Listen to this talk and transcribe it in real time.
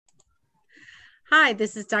Hi,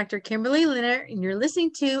 this is Dr. Kimberly Linner, and you're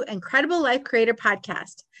listening to Incredible Life Creator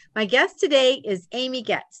Podcast. My guest today is Amy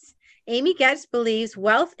Getz. Amy Getz believes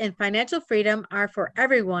wealth and financial freedom are for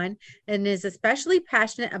everyone and is especially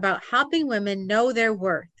passionate about helping women know their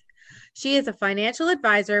worth. She is a financial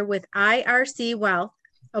advisor with IRC Wealth,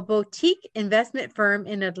 a boutique investment firm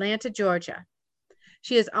in Atlanta, Georgia.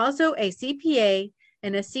 She is also a CPA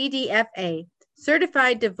and a CDFA,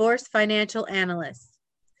 Certified Divorce Financial Analyst.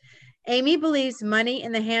 Amy believes money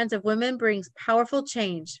in the hands of women brings powerful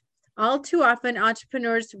change. All too often,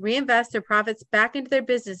 entrepreneurs reinvest their profits back into their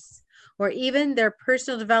business or even their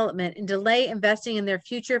personal development and delay investing in their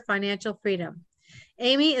future financial freedom.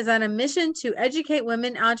 Amy is on a mission to educate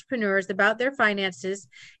women entrepreneurs about their finances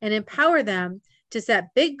and empower them to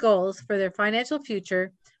set big goals for their financial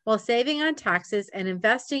future while saving on taxes and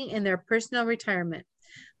investing in their personal retirement.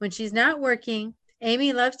 When she's not working,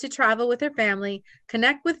 Amy loves to travel with her family,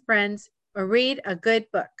 connect with friends, or read a good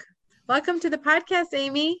book. Welcome to the podcast,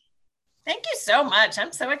 Amy. Thank you so much.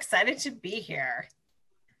 I'm so excited to be here.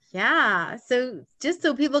 Yeah. So just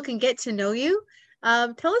so people can get to know you,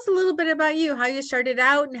 tell us a little bit about you, how you started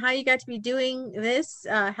out and how you got to be doing this,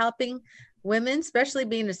 helping women, especially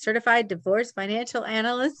being a certified divorce financial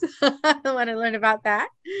analyst. I want to learn about that.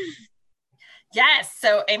 Yes.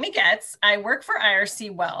 So Amy Getz, I work for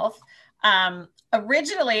IRC Wealth.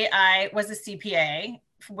 Originally, I was a CPA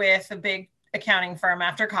with a big accounting firm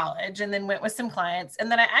after college and then went with some clients.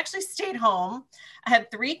 And then I actually stayed home. I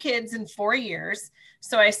had 3 kids in 4 years.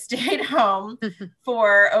 So I stayed home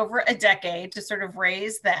for over a decade to sort of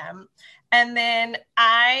raise them. And then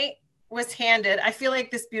I was handed, I feel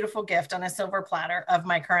like this beautiful gift on a silver platter of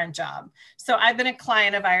my current job. So I've been a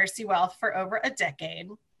client of IRC Wealth for over a decade.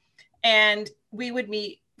 And we would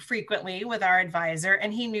meet frequently with our advisor,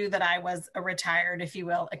 and he knew that I was a retired, if you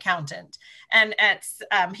will, accountant. And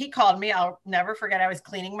he called me, I'll never forget, I was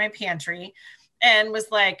cleaning my pantry and was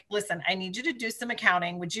like, listen, I need you to do some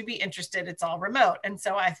accounting. Would you be interested? It's all remote. And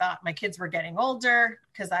so I thought my kids were getting older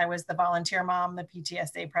because I was the volunteer mom, the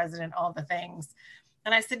PTSA president, all the things.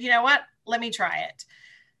 And I said, you know what? Let me try it.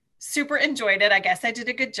 Super enjoyed it. I guess I did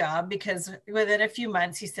a good job because within a few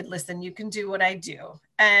months, he said, listen, you can do what I do.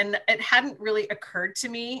 And it hadn't really occurred to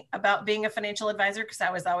me about being a financial advisor because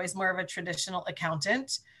I was always more of a traditional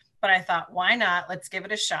accountant. But I thought, why not? Let's give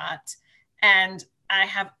it a shot. And I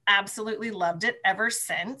have absolutely loved it ever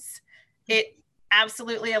since. It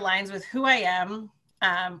absolutely aligns with who I am,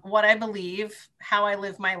 what I believe, how I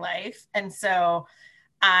live my life. And so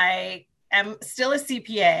I am still a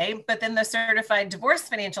CPA, but then the Certified Divorce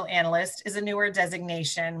Financial Analyst is a newer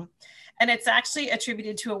designation. And it's actually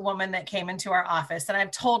attributed to a woman that came into our office. And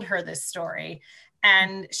I've told her this story.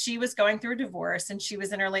 And she was going through a divorce and she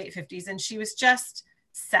was in her late 50s and she was just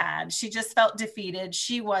sad. She just felt defeated.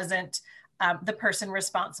 She wasn't the person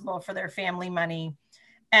responsible for their family money.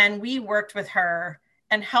 And we worked with her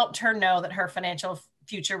and helped her know that her financial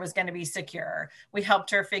future was going to be secure. We helped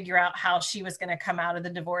her figure out how she was going to come out of the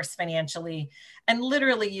divorce financially. And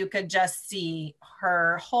literally you could just see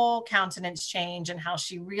her whole countenance change and how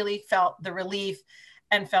she really felt the relief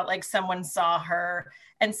and felt like someone saw her.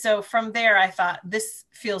 And so from there, I thought this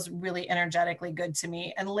feels really energetically good to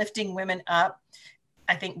me, and lifting women up,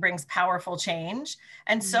 I think, brings powerful change.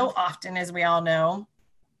 And so often, as we all know,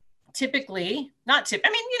 typically,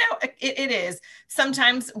 it is.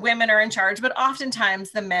 Sometimes women are in charge, but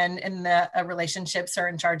oftentimes the men in the relationships are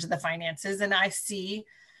in charge of the finances. And I see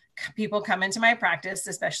people come into my practice,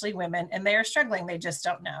 especially women, and they are struggling. They just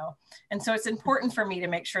don't know. And so it's important for me to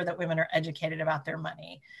make sure that women are educated about their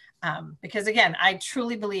money. Because again, I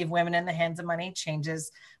truly believe women in the hands of money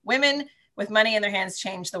changes. Women with money in their hands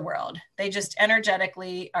change the world. They just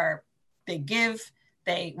energetically they give.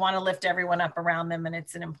 They want to lift everyone up around them. And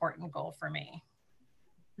it's an important goal for me.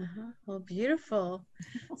 Well, beautiful.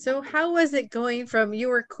 So how was it going from, you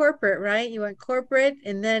were corporate, right? You went corporate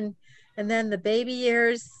and then the baby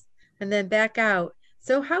years and then back out.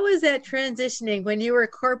 So how was that transitioning when you were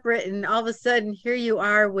corporate and all of a sudden here you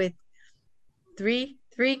are with three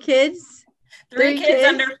kids? Three kids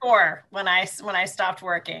under 4 when I stopped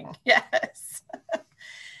working. Yes.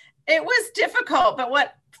 It was difficult,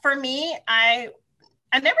 but for me, I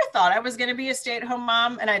never thought I was going to be a stay-at-home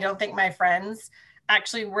mom. And I don't think my friends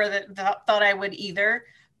actually thought I would either,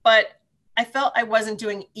 but I felt I wasn't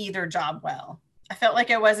doing either job well. I felt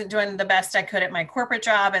like I wasn't doing the best I could at my corporate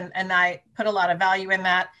job. And I put a lot of value in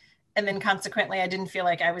that. And then consequently, I didn't feel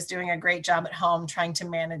like I was doing a great job at home trying to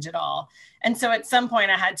manage it all. And so at some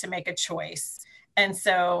point I had to make a choice. And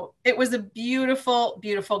so it was a beautiful,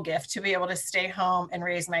 beautiful gift to be able to stay home and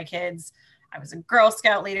raise my kids. I was a Girl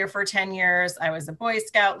Scout leader for 10 years. I was a Boy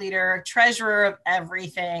Scout leader, treasurer of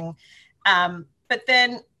everything. But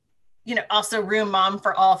then, also room mom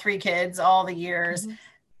for all 3 kids, all the years. Mm-hmm.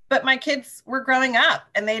 But my kids were growing up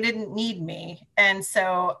and they didn't need me. And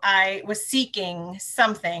so I was seeking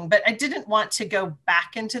something, but I didn't want to go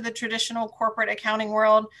back into the traditional corporate accounting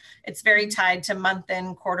world. It's very tied to month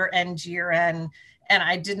end, quarter end, year end. And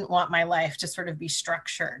I didn't want my life to sort of be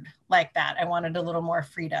structured like that. I wanted a little more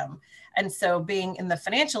freedom. And so being in the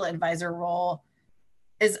financial advisor role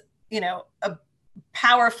is, a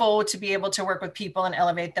powerful to be able to work with people and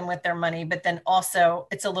elevate them with their money. But then also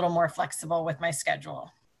it's a little more flexible with my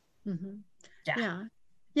schedule. Mm-hmm. Yeah.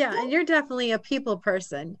 Yeah. And you're definitely a people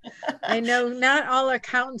person. I know not all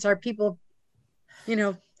accountants are people,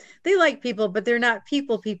 they like people, but they're not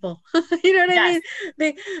people. You know what I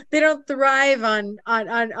mean? They don't thrive on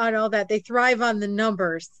all that. They thrive on the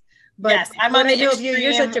numbers. But yes, I'm on the I know of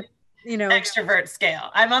you're such a extrovert scale.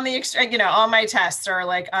 I'm on the extreme, all my tests are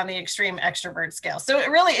like on the extreme extrovert scale. So it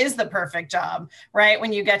really is the perfect job, right?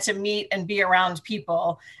 When you get to meet and be around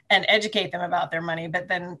people and educate them about their money. But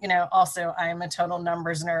then, also I'm a total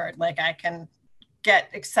numbers nerd. Like I can get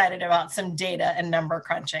excited about some data and number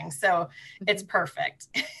crunching. So it's perfect.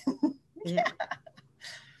 Yeah.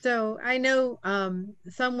 So I know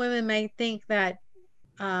some women may think that,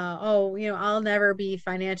 I'll never be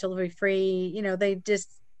financially free. They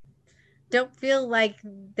just don't feel like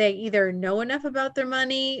they either know enough about their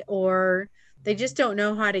money or they just don't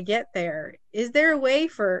know how to get there. Is there a way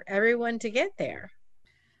for everyone to get there?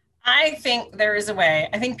 I think there is a way.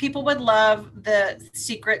 I think people would love the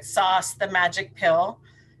secret sauce, the magic pill.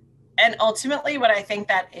 And ultimately, what I think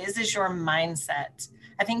that is your mindset.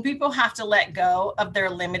 I think people have to let go of their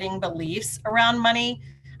limiting beliefs around money.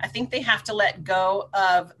 I think they have to let go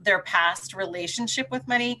of their past relationship with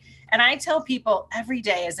money. And I tell people every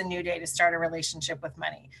day is a new day to start a relationship with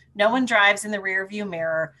money. No one drives in the rear view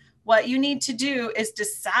mirror. What you need to do is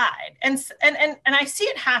decide. And I see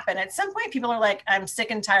it happen. At some point, people are like, I'm sick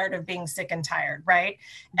and tired of being sick and tired, right?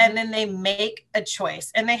 And then they make a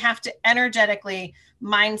choice and they have to energetically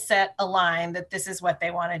mindset align that this is what they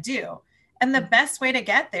want to do. And the best way to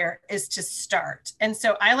get there is to start. And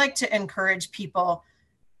so I like to encourage people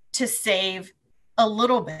to save a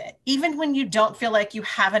little bit, even when you don't feel like you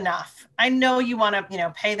have enough. I know you want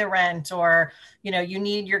to, pay the rent or, you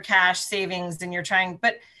need your cash savings and you're trying,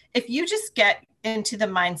 but if you just get into the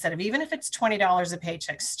mindset of, even if it's $20 a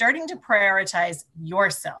paycheck, starting to prioritize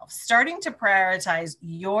yourself, starting to prioritize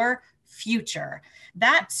your future,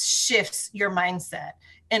 that shifts your mindset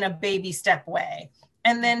in a baby step way.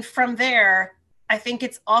 And then from there, I think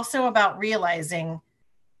it's also about realizing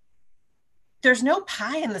there's no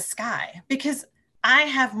pie in the sky, because I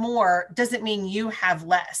have more doesn't mean you have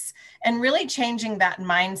less. And really changing that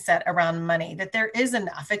mindset around money, that there is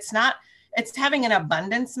enough. It's having an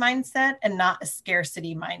abundance mindset and not a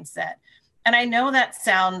scarcity mindset. And I know that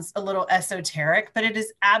sounds a little esoteric, but it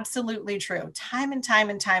is absolutely true. Time and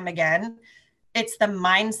time and time again, it's the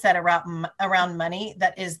mindset around money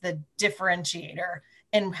that is the differentiator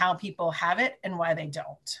in how people have it and why they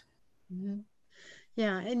don't. Mm-hmm.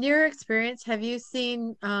 Yeah. In your experience, have you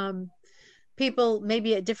seen people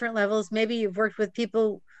maybe at different levels? Maybe you've worked with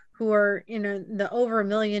people who are, the over $1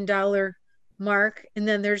 million mark, and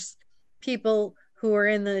then there's people who are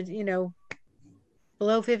in the,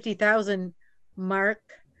 below 50,000 mark.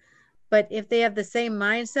 But if they have the same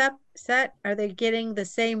mindset, are they getting the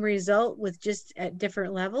same result with just at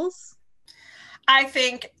different levels? I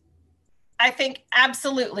think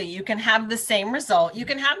absolutely you can have the same result. You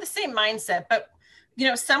can have the same mindset, but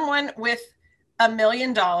someone with $1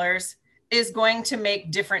 million is going to make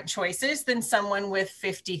different choices than someone with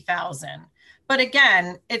 50,000. But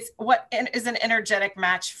again, it's what is an energetic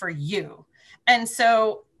match for you. And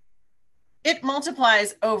so it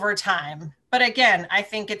multiplies over time. But again, I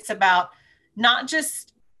think it's about not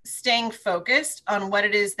just staying focused on what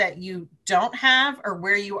it is that you don't have or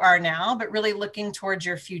where you are now, but really looking towards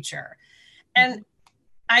your future. And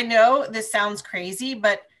I know this sounds crazy,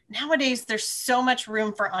 but nowadays there's so much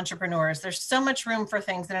room for entrepreneurs. There's so much room for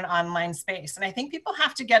things in an online space. And I think people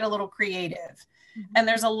have to get a little creative. And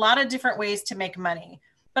there's a lot of different ways to make money.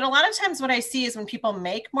 But a lot of times what I see is when people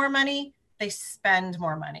make more money, they spend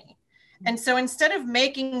more money. And so instead of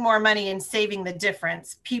making more money and saving the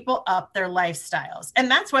difference, people up their lifestyles.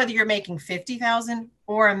 And that's whether you're making 50,000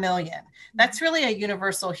 or $1 million. That's really a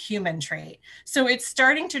universal human trait. So it's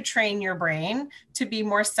starting to train your brain to be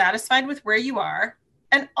more satisfied with where you are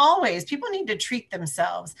And always, people need to treat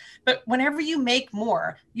themselves. But whenever you make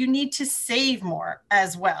more, you need to save more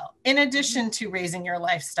as well, in addition to raising your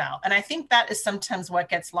lifestyle. And I think that is sometimes what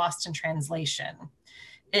gets lost in translation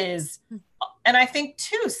is, and I think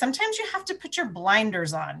too, sometimes you have to put your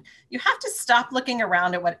blinders on. You have to stop looking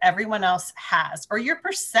around at what everyone else has or your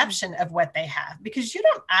perception of what they have, because you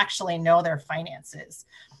don't actually know their finances.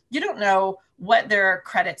 You don't know what their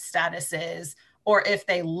credit status is, or if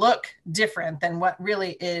they look different than what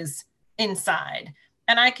really is inside.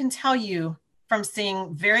 And I can tell you from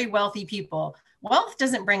seeing very wealthy people, wealth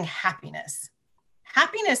doesn't bring happiness.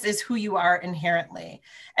 Happiness is who you are inherently.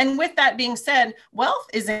 And with that being said, wealth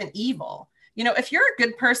isn't evil. You know, if you're a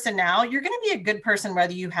good person now, you're going to be a good person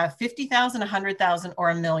whether you have 50,000, 100,000, or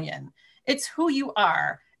a million. It's who you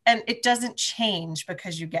are, and it doesn't change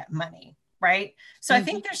because you get money. Right. So I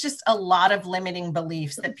think there's just a lot of limiting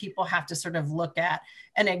beliefs that people have to sort of look at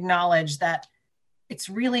and acknowledge that it's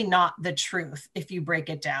really not the truth if you break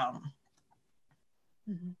it down.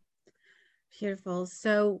 Beautiful.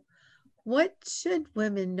 So what should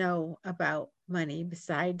women know about money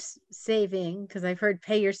besides saving? Because I've heard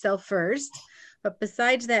pay yourself first, but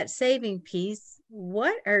besides that saving piece,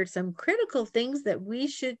 what are some critical things that we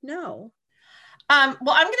should know?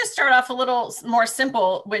 Well, I'm going to start off a little more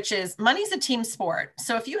simple, which is money's a team sport.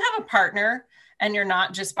 So if you have a partner and you're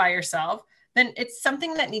not just by yourself, then it's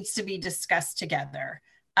something that needs to be discussed together.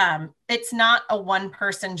 It's not a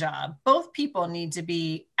one-person job. Both people need to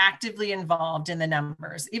be actively involved in the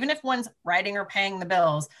numbers. Even if one's writing or paying the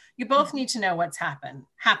bills, you both need to know what's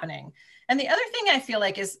happening. And the other thing I feel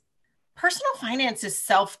like is personal finance is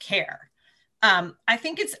self-care. I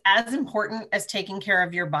think it's as important as taking care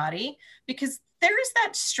of your body, because there is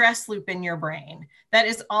that stress loop in your brain that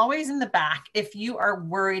is always in the back if you are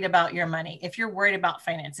worried about your money, if you're worried about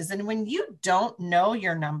finances. And when you don't know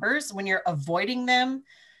your numbers, when you're avoiding them,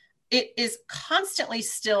 it is constantly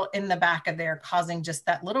still in the back of there, causing just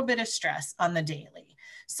that little bit of stress on the daily.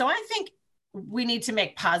 So I think we need to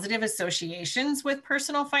make positive associations with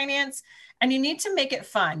personal finance, and you need to make it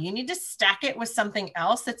fun. You need to stack it with something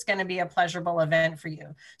else that's going to be a pleasurable event for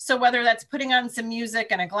you. So whether that's putting on some music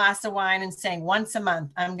and a glass of wine and saying once a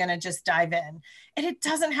month, I'm going to just dive in. And it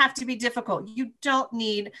doesn't have to be difficult. You don't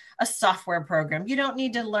need a software program. You don't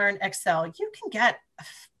need to learn Excel. You can get a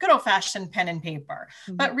good old fashioned pen and paper,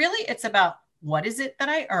 but really it's about what is it that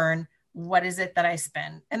I earn? What is it that I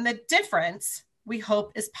spend? And the difference, we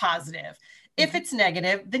hope, is positive. If it's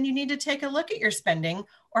negative, then you need to take a look at your spending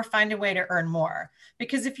or find a way to earn more.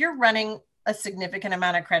 Because if you're running a significant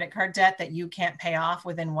amount of credit card debt that you can't pay off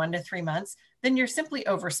within 1 to 3 months, then you're simply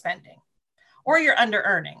overspending or you're under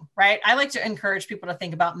earning, right? I like to encourage people to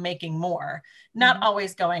think about making more, not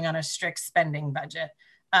always going on a strict spending budget.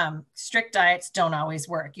 Strict diets don't always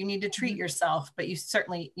work. You need to treat yourself, but you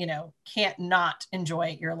certainly, can't not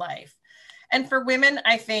enjoy your life. And for women,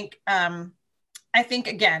 I think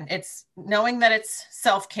again, it's knowing that it's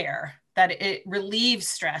self-care, that it relieves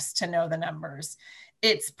stress to know the numbers.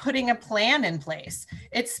 It's putting a plan in place.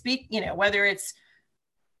 It's whether it's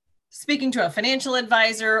speaking to a financial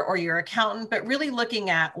advisor or your accountant, but really looking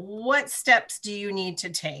at what steps do you need to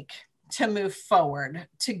take to move forward,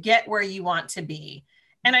 to get where you want to be.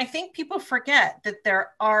 And I think people forget that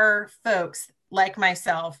there are folks like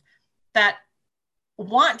myself that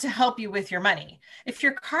want to help you with your money. If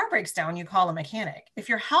your car breaks down, you call a mechanic. If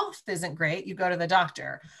your health isn't great, you go to the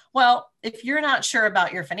doctor. Well, if you're not sure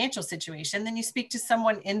about your financial situation, then you speak to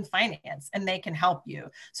someone in finance and they can help you.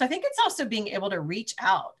 So I think it's also being able to reach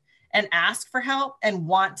out and ask for help and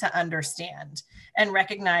want to understand and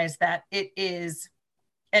recognize that it is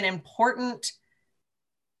an important,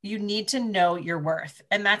 you need to know your worth.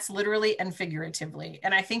 And that's literally and figuratively.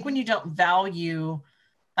 And I think when you don't value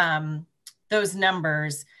those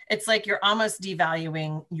numbers, it's like you're almost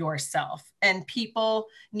devaluing yourself, and people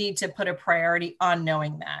need to put a priority on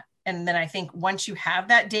knowing that. And then I think once you have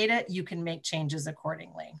that data, you can make changes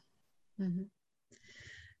accordingly. And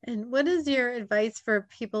what is your advice for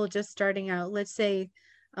people just starting out? Let's say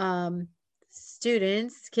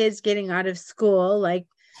students, kids getting out of school, like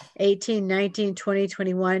 18, 19, 20,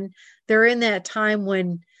 21, they're in that time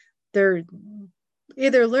when they're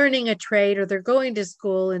either learning a trade or they're going to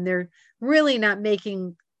school and they're really not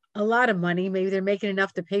making a lot of money. Maybe they're making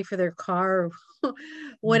enough to pay for their car or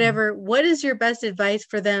whatever. What is your best advice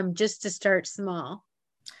for them just to start small?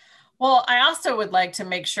 Well, I also would like to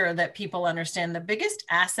make sure that people understand the biggest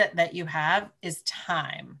asset that you have is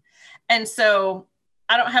time. And so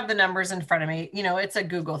I don't have the numbers in front of me, it's a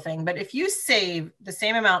Google thing, but if you save the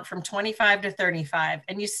same amount from 25 to 35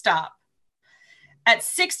 and you stop at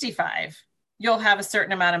 65, you'll have a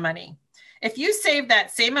certain amount of money. If you save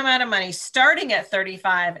that same amount of money starting at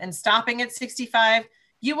 35 and stopping at 65,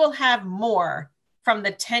 you will have more from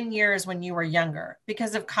the 10 years when you were younger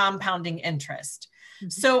because of compounding interest. Mm-hmm.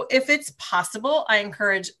 So if it's possible, I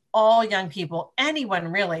encourage all young people, anyone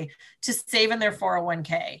really, to save in their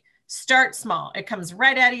 401k. Start small. It comes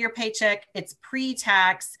right out of your paycheck. It's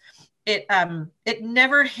pre-tax. It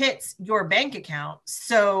never hits your bank account,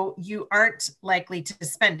 so you aren't likely to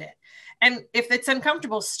spend it. And if it's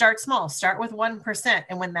uncomfortable, start small. Start with 1%.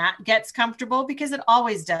 And when that gets comfortable, because it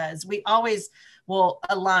always does, we always will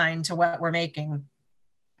align to what we're making,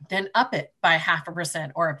 then up it by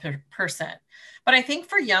 0.5% or 1%. But I think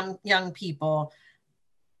for young people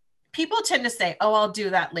tend to say, oh, I'll do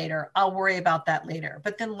that later. I'll worry about that later.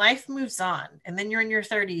 But then life moves on. And then you're in your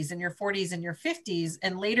 30s and your 40s and your 50s,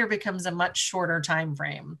 and later becomes a much shorter time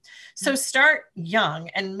frame. So start young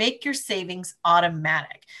and make your savings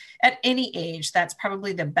automatic. At any age, that's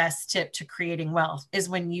probably the best tip to creating wealth, is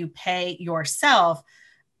when you pay yourself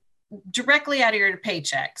directly out of your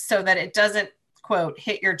paycheck so that it doesn't, quote,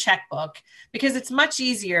 hit your checkbook, because it's much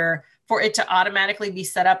easier for it to automatically be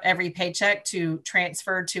set up every paycheck to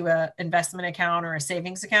transfer to an investment account or a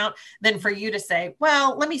savings account than for you to say,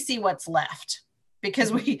 well, let me see what's left,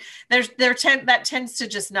 because that tends to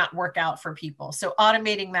just not work out for people. So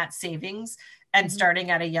automating that savings and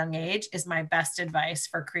starting at a young age is my best advice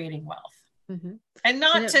for creating wealth. And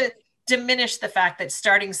not to diminish the fact that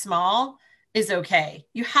starting small is okay.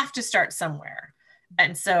 You have to start somewhere.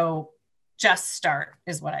 And so just start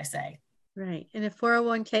is what I say. Right. And a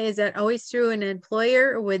 401k, is that always through an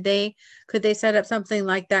employer, or could they set up something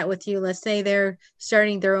like that with you? Let's say they're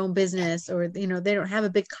starting their own business, or, they don't have a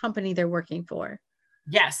big company they're working for.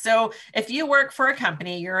 Yes. So if you work for a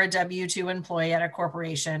company, you're a W-2 employee at a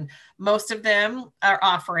corporation, most of them are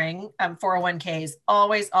offering 401ks.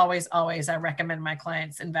 Always, always, always, I recommend my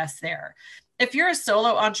clients invest there. If you're a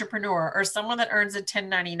solo entrepreneur or someone that earns a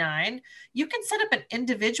 1099, you can set up an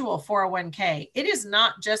individual 401k. It is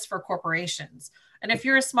not just for corporations. And if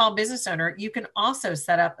you're a small business owner, you can also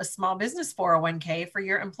set up a small business 401k for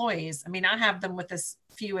your employees. I mean, I have them with as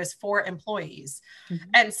few as 4 employees.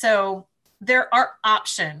 And so there are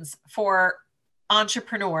options for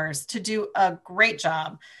entrepreneurs to do a great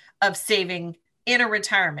job of saving in a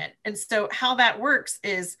retirement. And so how that works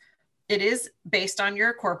is, it is based on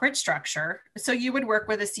your corporate structure. So you would work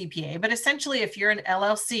with a CPA, but essentially if you're an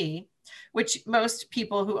LLC, which most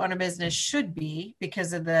people who own a business should be,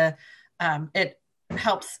 because of it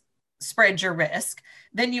helps spread your risk,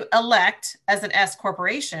 then you elect as an S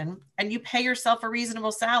corporation and you pay yourself a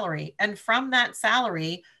reasonable salary. And from that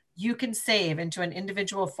salary, you can save into an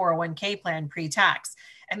individual 401k plan pre-tax.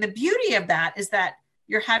 And the beauty of that is that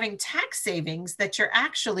you're having tax savings that you're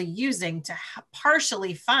actually using to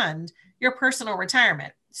partially fund your personal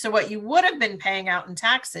retirement. So what you would have been paying out in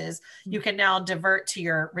taxes, you can now divert to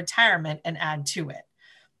your retirement and add to it.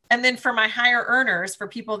 And then for my higher earners, for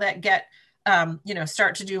people that get,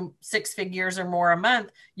 start to do 6 figures or more a month,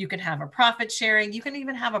 you can have a profit sharing. You can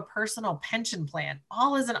even have a personal pension plan,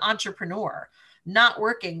 all as an entrepreneur, not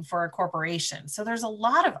working for a corporation. So there's a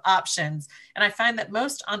lot of options. And I find that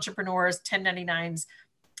most entrepreneurs, 1099s,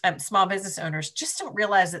 small business owners just don't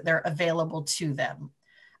realize that they're available to them.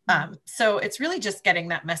 So it's really just getting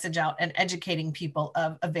that message out and educating people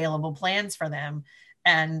of available plans for them,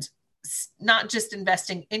 and not just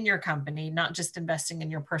investing in your company, not just investing in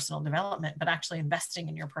your personal development, but actually investing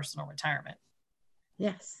in your personal retirement.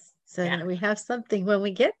 Yes. So that we have something when we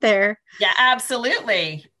get there. Yeah,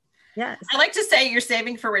 absolutely. Yes. I like to say you're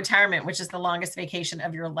saving for retirement, which is the longest vacation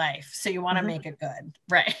of your life. So you want to make it good.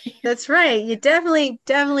 Right. That's right. You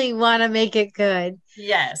definitely want to make it good.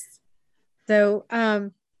 Yes. So I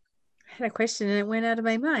had a question and it went out of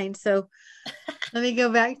my mind. So let me go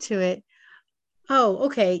back to it. Oh,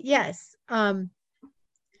 okay. Yes. Do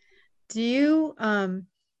you well,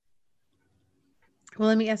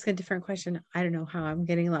 let me ask a different question. I don't know how I'm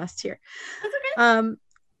getting lost here. That's okay.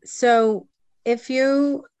 So if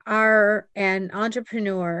you are an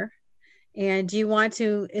entrepreneur and you want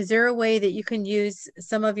to, is there a way that you can use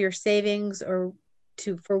some of your savings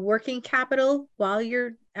for working capital while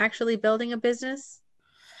you're actually building a business?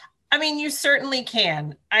 I mean, you certainly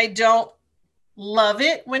can. I don't love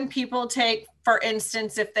it when people take, for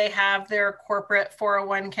instance, if they have their corporate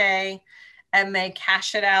 401k and they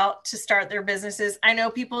cash it out to start their businesses. I know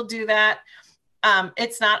people do that.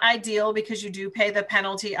 It's not ideal because you do pay the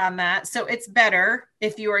penalty on that. So it's better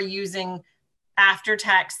if you are using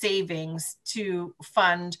after-tax savings to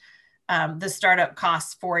fund the startup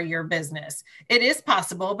costs for your business. It is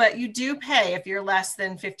possible, but you do pay, if you're less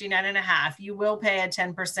than 59 and a half, you will pay a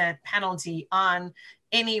 10% penalty on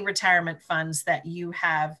any retirement funds that you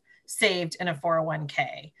have saved in a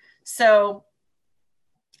 401k. So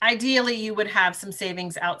ideally you would have some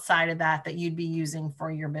savings outside of that you'd be using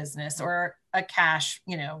for your business, or a cash,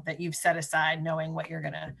 that you've set aside, knowing what you're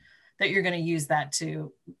going to use that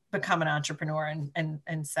to become an entrepreneur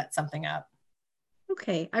and set something up.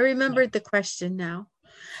 Okay, I remembered the question now.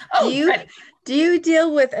 Oh, do you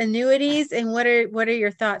deal with annuities, and what are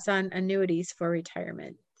your thoughts on annuities for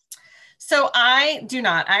retirement? So I do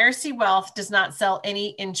not. IRC Wealth does not sell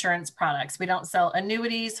any insurance products. We don't sell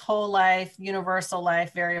annuities, whole life, universal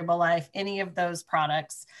life, variable life, any of those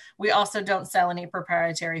products. We also don't sell any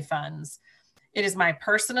proprietary funds. It is my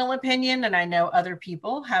personal opinion, and I know other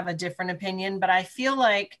people have a different opinion, but I feel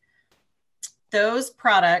like those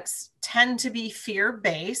products tend to be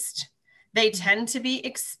fear-based. They tend to be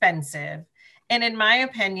expensive. And in my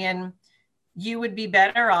opinion, you would be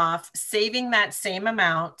better off saving that same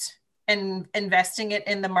amount and investing it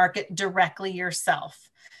in the market directly yourself.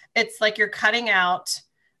 It's like you're cutting out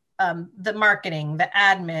the marketing, the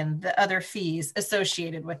admin, the other fees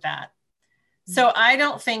associated with that. So I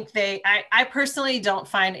don't think I personally don't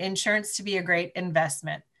find insurance to be a great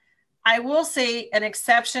investment. I will say an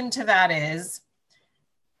exception to that is,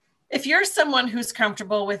 if you're someone who's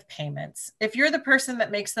comfortable with payments, if you're the person that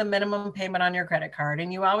makes the minimum payment on your credit card,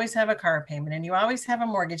 and you always have a car payment, and you always have a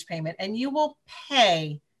mortgage payment, and you will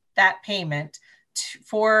pay that payment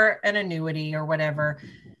for an annuity or whatever,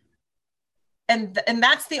 and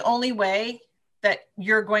that's the only way that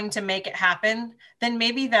you're going to make it happen, then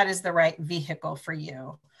maybe that is the right vehicle for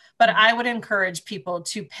you. But I would encourage people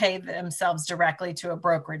to pay themselves directly to a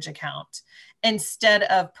brokerage account instead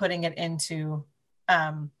of putting it into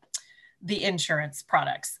the insurance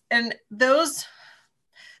products. And those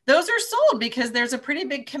are sold because there's a pretty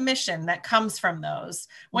big commission that comes from those.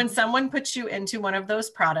 When someone puts you into one of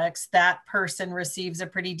those products, that person receives a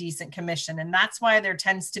pretty decent commission. And that's why there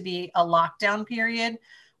tends to be a lockdown period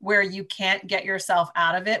where you can't get yourself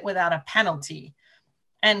out of it without a penalty.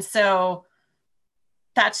 And so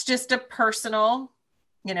that's just a personal,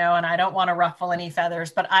 and I don't want to ruffle any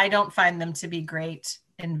feathers, but I don't find them to be great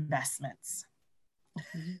investments.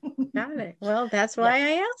 Got it. Well, that's why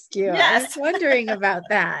I asked you. Yes. I was wondering about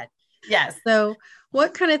that. Yes. So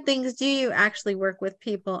what kind of things do you actually work with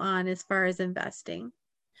people on as far as investing?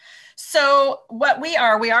 So what we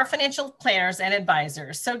are financial planners and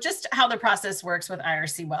advisors. So just how the process works with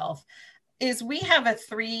IRC Wealth is we have a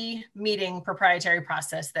 3-meeting proprietary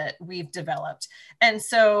process that we've developed. And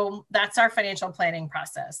so that's our financial planning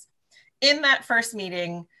process. In that first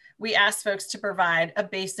meeting, we ask folks to provide a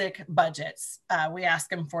basic budgets. We ask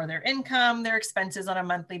them for their income, their expenses on a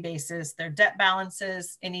monthly basis, their debt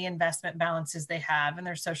balances, any investment balances they have, and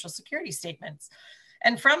their Social Security statements.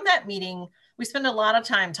 And from that meeting, we spend a lot of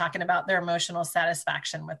time talking about their emotional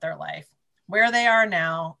satisfaction with their life, where they are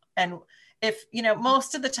now. And if,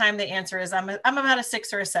 most of the time the answer is, I'm about a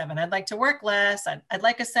 6 or a 7. I'd like to work less. I'd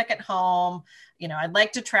like a second home. I'd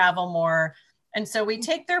like to travel more. And so we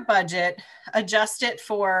take their budget, adjust it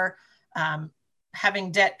for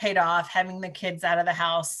having debt paid off, having the kids out of the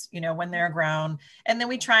house, when they're grown. And then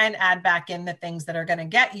we try and add back in the things that are going to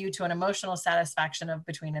get you to an emotional satisfaction of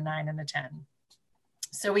between a 9 and a 10.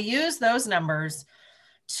 So we use those numbers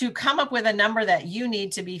to come up with a number that you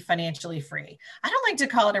need to be financially free. I don't like to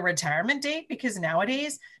call it a retirement date because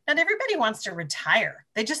nowadays, not everybody wants to retire.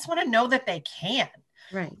 They just want to know that they can.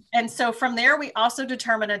 Right. And so from there, we also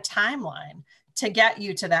determine a timeline to get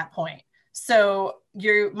you to that point. So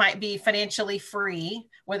you might be financially free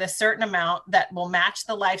with a certain amount that will match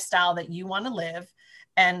the lifestyle that you want to live.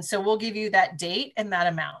 And so we'll give you that date and that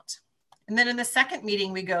amount. And then in the second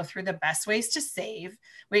meeting, we go through the best ways to save.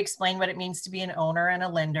 We explain what it means to be an owner and a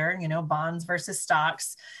lender, bonds versus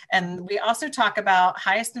stocks. And we also talk about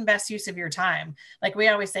highest and best use of your time. Like we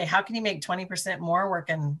always say, how can you make 20% more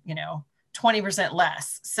working, 20%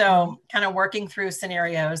 less? So kind of working through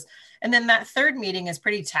scenarios. And then that third meeting is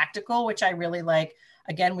pretty tactical, which I really like.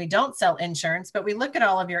 Again, we don't sell insurance, but we look at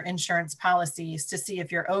all of your insurance policies to see if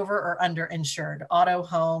you're over or under insured: auto,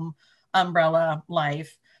 home, umbrella,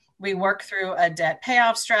 life. We work through a debt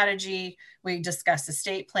payoff strategy. We discuss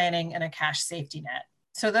estate planning and a cash safety net.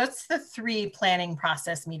 So that's the 3 planning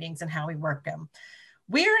process meetings and how we work them.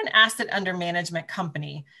 We're an asset under management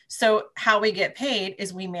company. So how we get paid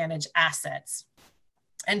is we manage assets.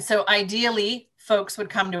 And so ideally, folks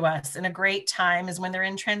would come to us, and a great time is when they're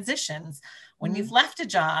in transitions, when you've left a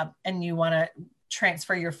job and you want to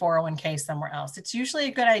transfer your 401k somewhere else. It's usually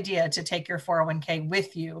a good idea to take your 401k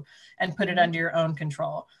with you and put it under your own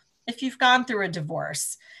control. If you've gone through a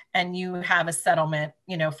divorce and you have a settlement,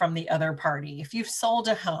 from the other party, if you've sold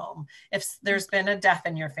a home, if there's been a death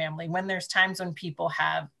in your family, when there's times when people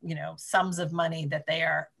have, sums of money that they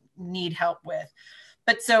need help with.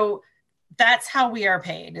 But so that's how we are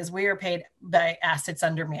paid, is we are paid by assets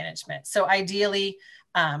under management. So ideally,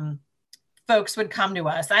 folks would come to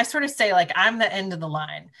us. I sort of say, like, I'm the end of the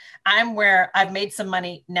line. I'm where I've made some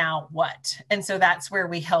money. Now what? And so that's where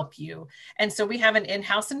we help you. And so we have an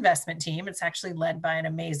in-house investment team. It's actually led by an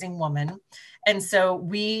amazing woman. And so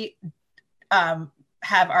we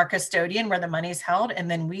have our custodian where the money's held,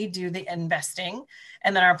 and then we do the investing.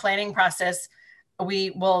 And then our planning process,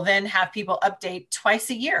 we will then have people update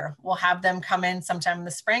twice a year. We'll have them come in sometime in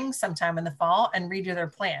the spring, sometime in the fall, and redo their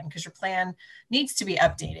plan, because your plan needs to be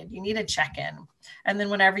updated. You need a check-in. And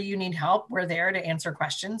then whenever you need help, we're there to answer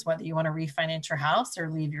questions, whether you want to refinance your house or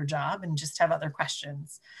leave your job and just have other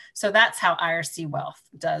questions. So that's how IRC Wealth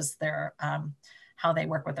does their, how they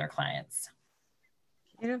work with their clients.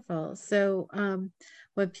 Beautiful. So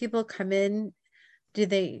when people come in,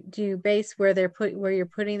 do you base where you're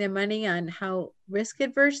putting their money on how risk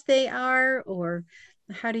adverse they are, or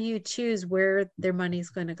how do you choose where their money's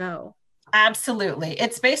going to go? Absolutely.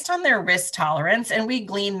 It's based on their risk tolerance, and we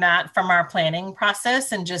glean that from our planning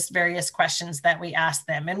process and just various questions that we ask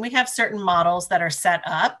them. And we have certain models that are set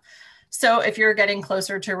up. So if you're getting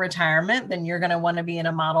closer to retirement, then you're going to want to be in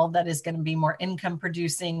a model that is going to be more income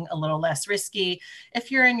producing, a little less risky.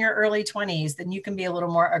 If you're in your early 20s, then you can be a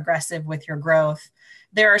little more aggressive with your growth.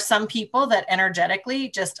 There are some people that energetically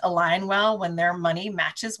just align well when their money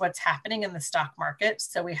matches what's happening in the stock market.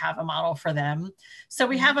 So we have a model for them. So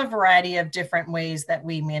we have a variety of different ways that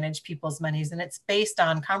we manage people's monies, and it's based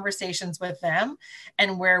on conversations with them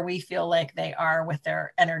and where we feel like they are with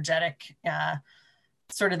their energetic,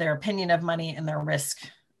 sort of their opinion of money and their risk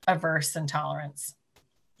averse and tolerance.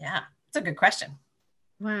 Yeah, it's a good question.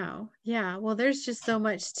 Wow. Yeah. Well, there's just so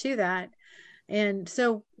much to that. And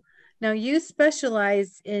so now you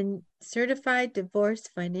specialize in certified divorce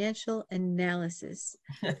financial analysis.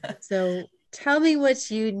 So tell me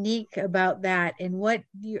what's unique about that and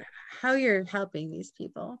how you're helping these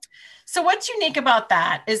people. So what's unique about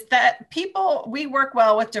that is that we work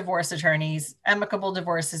well with divorce attorneys, amicable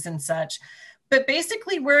divorces and such. But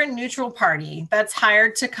basically, we're a neutral party that's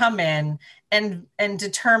hired to come in and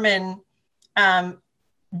determine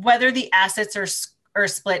whether the assets are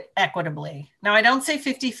split equitably. Now, I don't say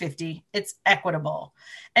 50-50, it's equitable.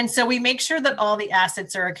 And so we make sure that all the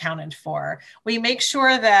assets are accounted for. We make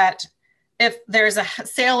sure that if there's a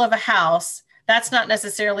sale of a house, that's not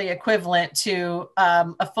necessarily equivalent to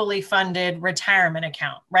a fully funded retirement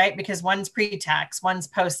account, right? Because one's pre-tax, one's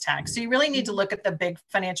post-tax. So you really need to look at the big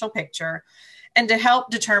financial picture and to help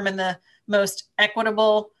determine the most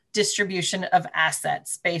equitable distribution of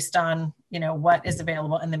assets based on, what is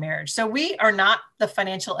available in the marriage. So we are not the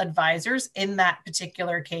financial advisors in that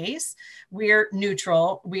particular case. We're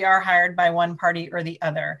neutral. We are hired by one party or the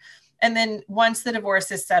other. And then once the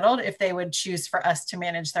divorce is settled, if they would choose for us to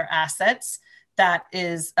manage their assets, that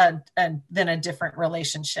is then a different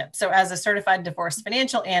relationship. So as a certified divorce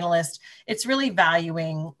financial analyst, it's really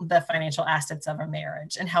valuing the financial assets of a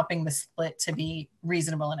marriage and helping the split to be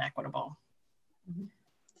reasonable and equitable.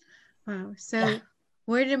 Wow. So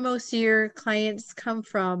where do most of your clients come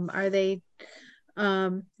from? Are they,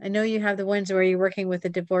 I know you have the ones where you're working with the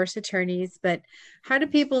divorce attorneys, but how do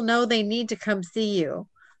people know they need to come see you?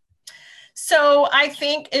 So I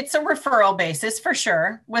think it's a referral basis for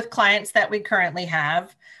sure with clients that we currently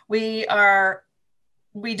have. We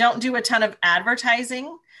don't do a ton of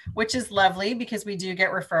advertising, which is lovely because we do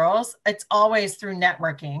get referrals. It's always through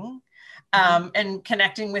networking and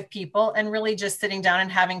connecting with people and really just sitting down and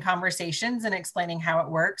having conversations and explaining how it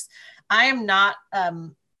works. I'm not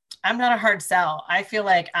a hard sell. I feel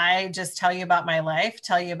like I just tell you about my life,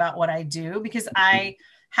 tell you about what I do, because I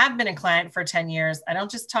have been a client for 10 years. I don't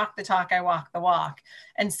just talk the talk, I walk the walk.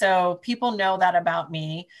 And so people know that about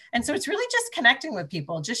me. And so it's really just connecting with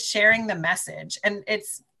people, just sharing the message. And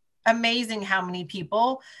it's amazing how many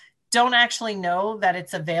people don't actually know that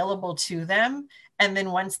it's available to them. And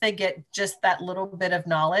then once they get just that little bit of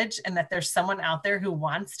knowledge and that there's someone out there who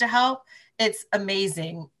wants to help, it's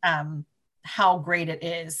amazing how great it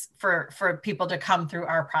is for people to come through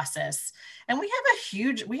our process. And we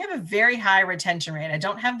have a very high retention rate. I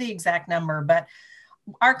don't have the exact number, but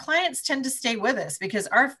our clients tend to stay with us because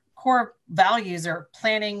our core values are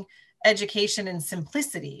planning, education, and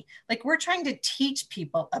simplicity. Like, we're trying to teach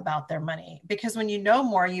people about their money, because when you know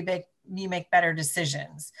more, you you make better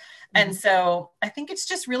decisions. And so I think it's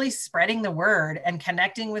just really spreading the word and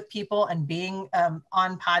connecting with people and being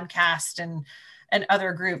on podcast and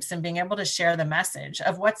other groups and being able to share the message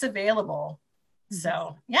of what's available.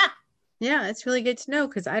 So, yeah. Yeah, it's really good to know,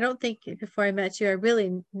 because I don't think before I met you, I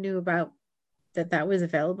really knew about that was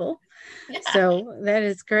available. Yeah. So that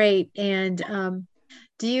is great. And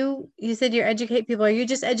you said you educate people. Are you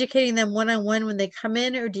just educating them one-on-one when they come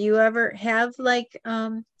in, or do you ever have like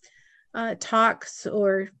talks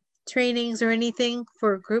or trainings or anything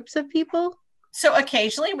for groups of people? So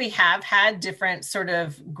occasionally we have had different sort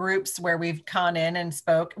of groups where we've gone in and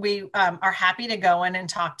spoke. We are happy to go in and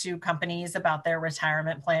talk to companies about their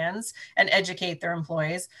retirement plans and educate their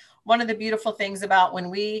employees. One of the beautiful things about when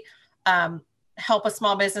we help a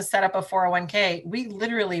small business set up a 401k, we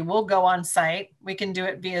literally will go on site. We can do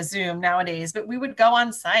it via Zoom nowadays, but we would go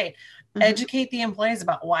on site, educate the employees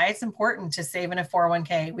about why it's important to save in a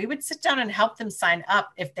 401k. We would sit down and help them sign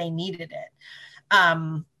up if they needed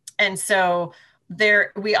it. And so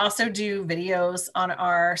we also do videos on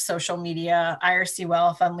our social media, IRC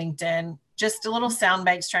Wealth on LinkedIn, just a little sound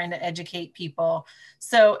bites trying to educate people.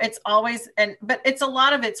 So it's always, but it's a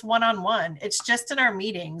lot of it's one-on-one. It's just in our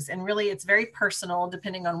meetings. And really it's very personal,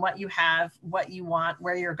 depending on what you have, what you want,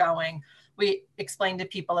 where you're going. We explain to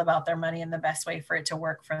people about their money and the best way for it to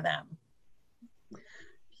work for them.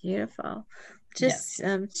 Beautiful. Just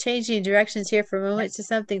changing directions here for a moment to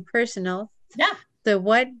something personal. Yeah. So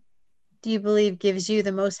what do you believe gives you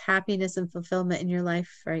the most happiness and fulfillment in your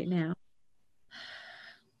life right now?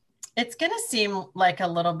 It's going to seem like a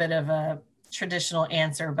little bit of a traditional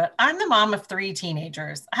answer, but I'm the mom of 3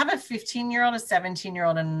 teenagers. I have a 15-year-old, a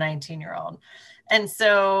 17-year-old, and a 19-year-old. And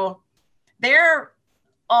so they're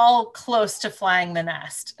all close to flying the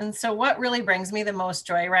nest. And so what really brings me the most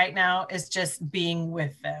joy right now is just being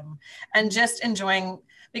with them and just enjoying,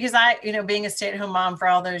 because being a stay-at-home mom for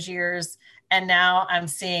all those years, and now I'm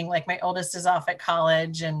seeing like my oldest is off at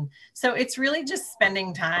college. And so it's really just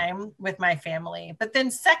spending time with my family. But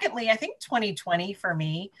then secondly, I think 2020 for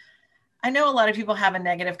me, I know a lot of people have a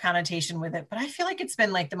negative connotation with it, but I feel like it's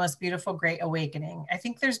been like the most beautiful, great awakening. I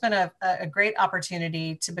think there's been a great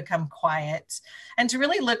opportunity to become quiet and to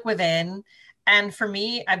really look within. And for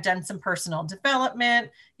me, I've done some personal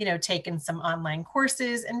development, taken some online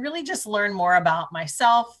courses and really just learn more about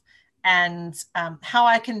myself and how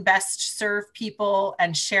I can best serve people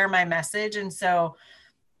and share my message. And so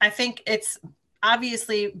I think it's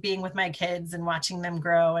obviously being with my kids and watching them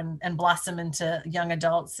grow and blossom into young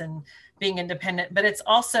adults and being independent, but it's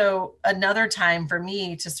also another time for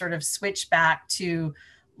me to sort of switch back to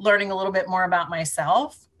learning a little bit more about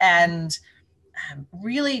myself and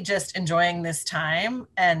really just enjoying this time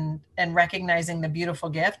and recognizing the beautiful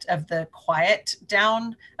gift of the quiet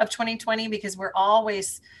down of 2020, because we're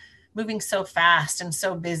always moving so fast and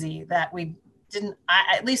so busy that we didn't,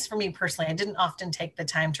 at least for me personally, I didn't often take the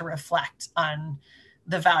time to reflect on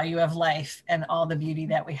the value of life and all the beauty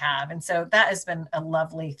that we have. And so that has been a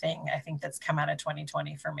lovely thing, I think, that's come out of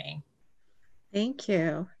 2020 for me. Thank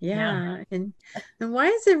you. Yeah. And why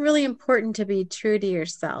is it really important to be true to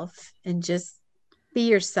yourself and just be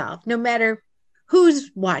yourself, no matter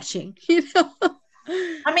who's watching,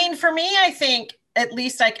 I mean, for me, I think at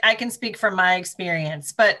least I can speak from my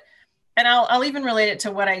experience, and I'll even relate it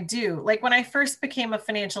to what I do. Like when I first became a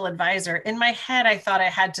financial advisor, in my head, I thought I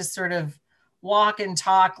had to sort of walk and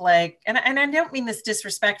talk like, and I don't mean this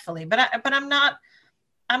disrespectfully, but I'm not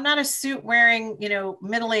a suit wearing,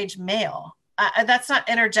 middle-aged male. That's not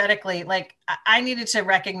energetically, like I needed to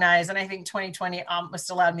recognize, and I think 2020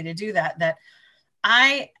 almost allowed me to do that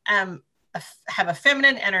I have a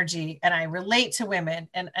feminine energy and I relate to women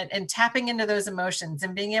and tapping into those emotions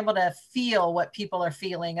and being able to feel what people are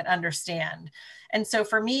feeling and understand. And so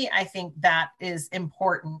for me, I think that is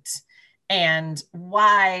important, and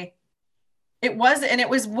why it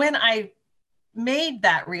was when I made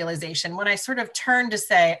that realization, when I sort of turned to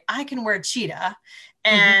say, I can wear cheetah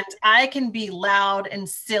and I can be loud and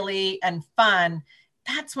silly and fun.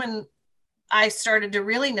 That's when I started to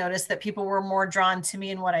really notice that people were more drawn to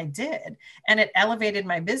me and what I did. And it elevated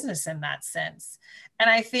my business in that sense. And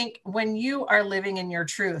I think when you are living in your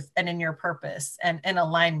truth and in your purpose and in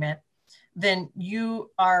alignment, then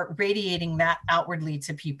you are radiating that outwardly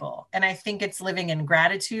to people. And I think it's living in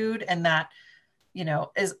gratitude, and that,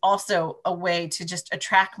 is also a way to just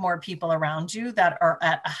attract more people around you that are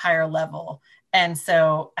at a higher level. And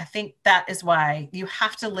so I think that is why you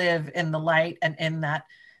have to live in the light and in that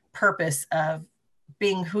purpose of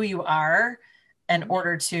being who you are in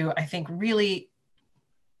order to, I think, really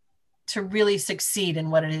to really succeed in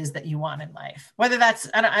what it is that you want in life, whether that's,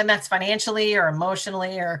 and that's financially or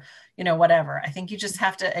emotionally or, whatever. I think you just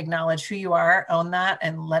have to acknowledge who you are, own that,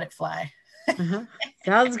 and let it fly. Uh-huh.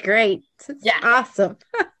 Sounds great. It's Yeah. awesome.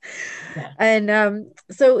 Yeah. And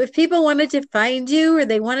so if people wanted to find you or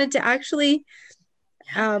they wanted to actually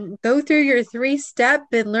go through your 3-step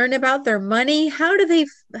and learn about their money, how do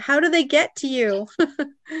they get to you?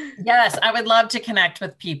 Yes, I would love to connect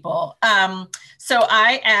with people. So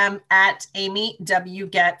I am at Amy W.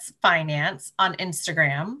 Getz Finance on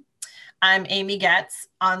Instagram. I'm Amy Getz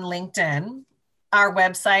on LinkedIn. Our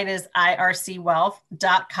website is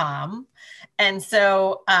ircwealth.com. And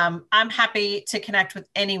so I'm happy to connect with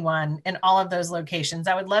anyone in all of those locations.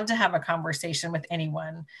 I would love to have a conversation with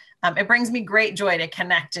anyone. It brings me great joy to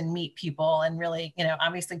connect and meet people, and really,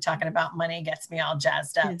 obviously talking about money gets me all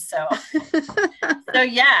jazzed up. So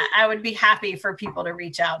yeah, I would be happy for people to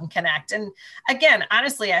reach out and connect. And again,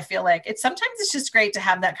 honestly, I feel like sometimes it's just great to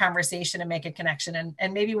have that conversation and make a connection.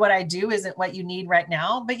 And maybe what I do isn't what you need right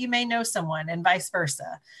now, but you may know someone, and vice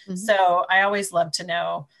versa. Mm-hmm. So I always love to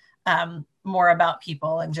know more about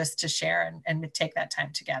people and just to share and take that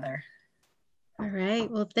time together. All right.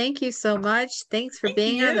 Well, thank you so much. Thanks for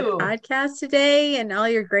being on the podcast today and all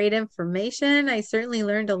your great information. I certainly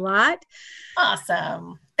learned a lot.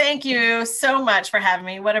 Awesome. Thank you so much for having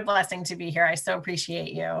me. What a blessing to be here. I so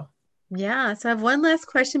appreciate you. Yeah. So I have one last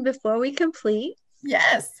question before we complete.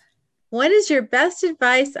 Yes. What is your best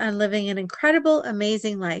advice on living an incredible,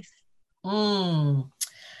 amazing life?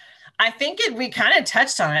 I think we kind of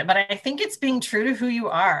touched on it, but I think it's being true to who you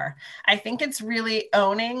are. I think it's really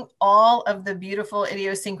owning all of the beautiful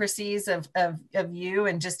idiosyncrasies of you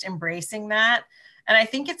and just embracing that. And I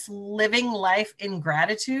think it's living life in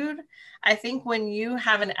gratitude. I think when you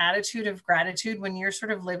have an attitude of gratitude, when you're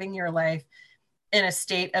sort of living your life in a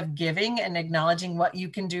state of giving and acknowledging what you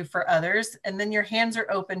can do for others, and then your hands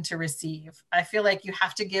are open to receive. I feel like you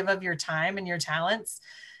have to give of your time and your talents.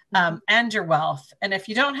 And your wealth. And if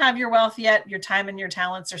you don't have your wealth yet, your time and your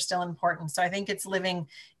talents are still important. So I think it's living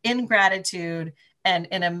in gratitude and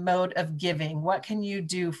in a mode of giving. What can you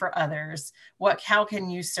do for others? How can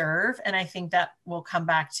you serve? And I think that will come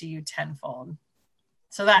back to you tenfold.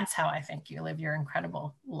 So that's how I think you live your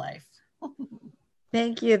incredible life.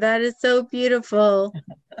 Thank you. That is so beautiful.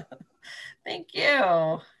 Thank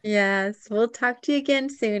you. Yes. We'll talk to you again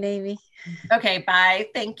soon, Amy. Okay. Bye.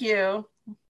 Thank you.